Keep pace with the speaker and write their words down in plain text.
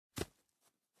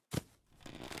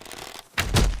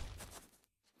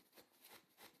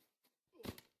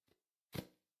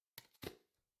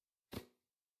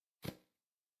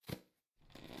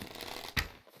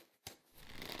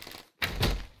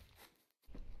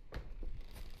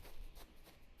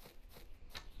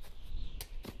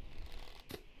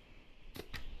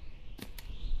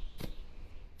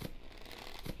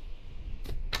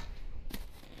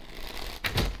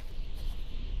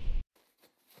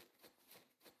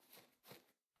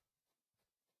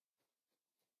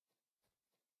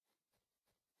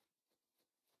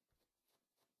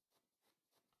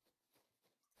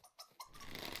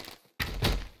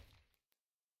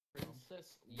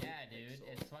this? Yeah, dude.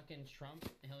 It's fucking Trump,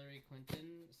 Hillary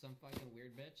Clinton, some fucking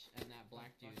weird bitch, and that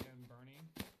black dude. Fucking Bernie.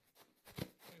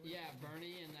 Wait, Yeah,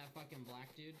 Bernie and that fucking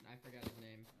black dude. I forgot his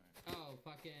name. Right. Oh,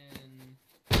 fucking.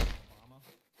 Obama.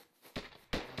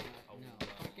 No,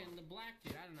 fucking the black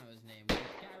dude. I don't know his name. The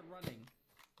guy running.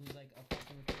 Who's like a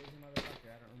fucking crazy motherfucker.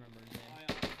 I don't remember his name. I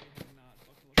honestly have not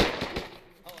fucking looked.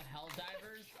 Oh,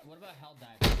 Helldivers? What about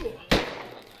Helldivers?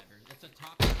 Helldivers. It's a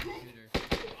top-down shooter. Let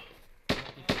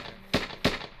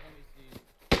me see.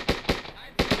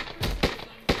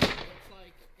 It's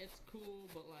like, it's cool,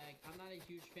 but like, I'm not a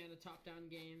huge fan of top-down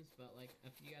games, but like,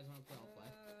 if you guys want to play, I'll play.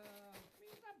 I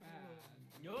mean, not bad.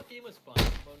 You know what game was fun?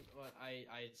 But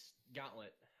it's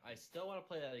Gauntlet. I still want to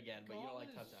play that again, but you don't like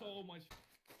Gauntlet is top-down. so much.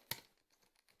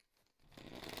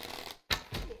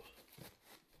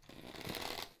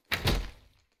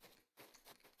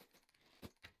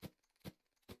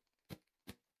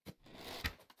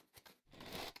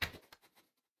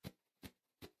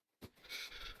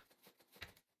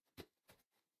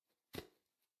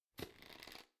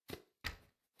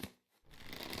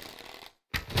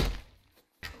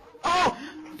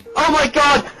 Oh my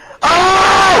god!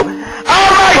 Oh! Oh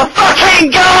my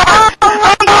fucking god!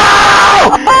 Oh no!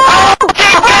 Oh!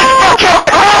 Get this fucking...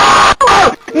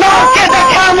 Oh! No! Get the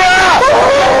camera!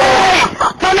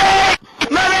 Money!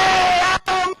 Money! Money!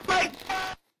 Oh my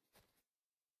god!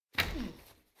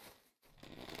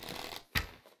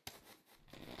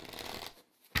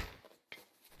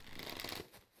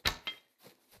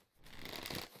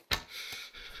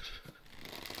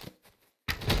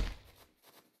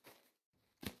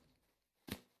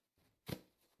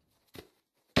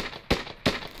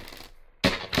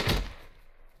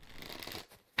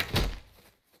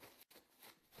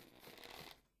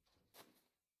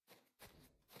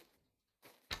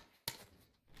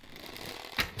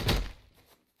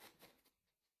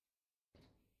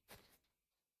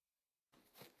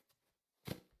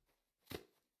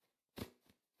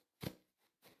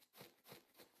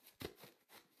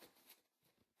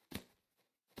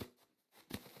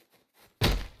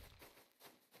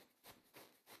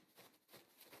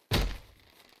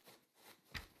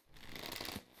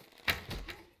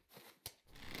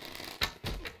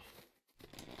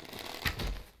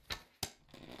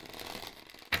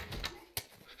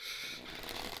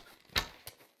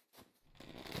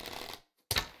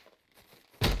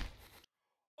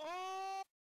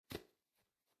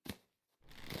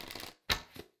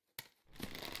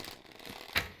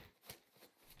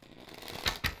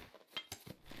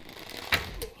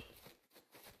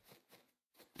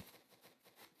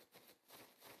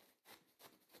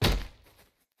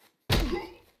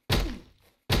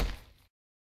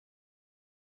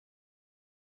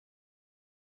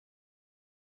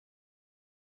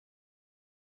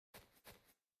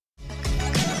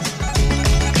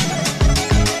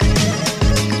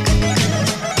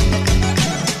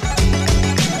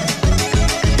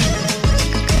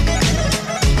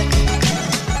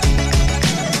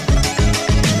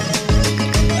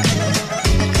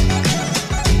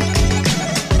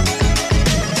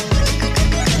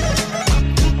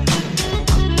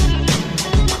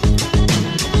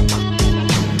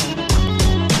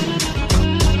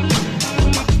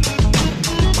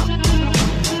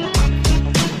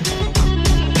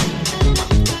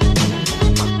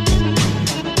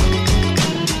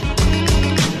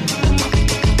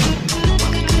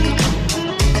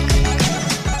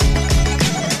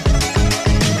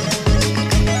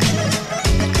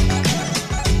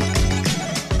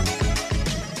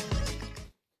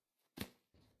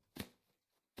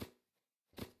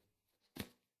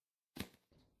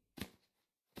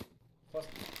 Fast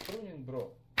pruning,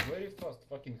 bro. Very fast,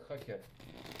 fucking hacker.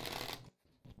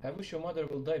 I wish your mother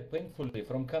will die painfully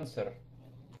from cancer.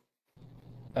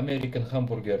 American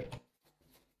hamburger.